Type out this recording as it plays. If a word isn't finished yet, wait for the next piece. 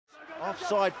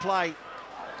offside play.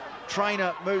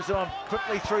 Trainer moves it on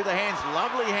quickly through the hands.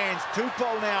 Lovely hands.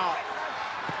 Tupou now.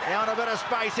 Now in a bit of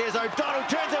space. Here's O'Donnell.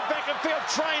 Turns it back and field.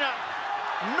 Trainer.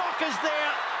 Knock is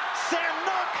there. Sam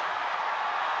Knock.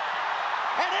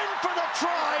 And in for the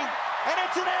try. And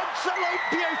it's an absolute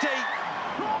beauty.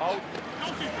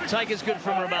 Take is good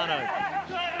from Romano.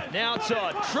 Now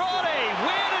Todd. Trotty.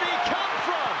 Where did he come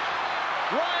from?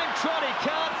 Ryan Trotty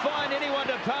can't find anyone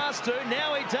to pass to.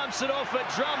 Now he dumps it off at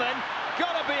Drummond.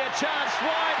 Got to be a chance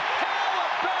wide. How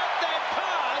about that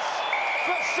pass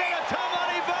for Seta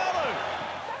Tamanivalu?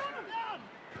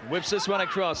 Whips this one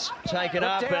across. Taken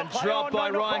up and dropped by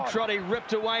Ryan Trotty.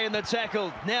 Ripped away in the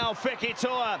tackle. Now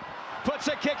Fekitoa puts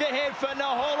a kick ahead for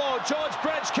Naholo. George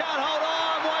Bridge can't hold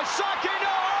on. Waisake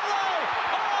Naholo.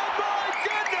 Oh my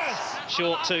goodness!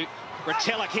 Short to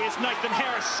Retallick. Here's Nathan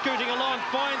Harris scooting along.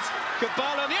 Finds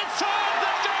Kabala on the inside.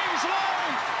 The James Lowe.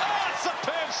 Oh,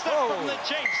 superb stuff from the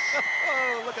Chiefs.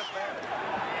 Oh, look at that.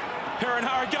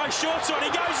 Perenhara goes short side. He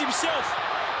goes himself.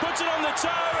 Puts it on the toe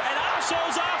and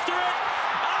Arseau's after it.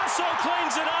 Arseau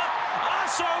cleans it up.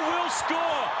 Arseau will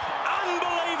score.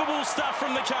 Unbelievable stuff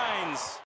from the Canes.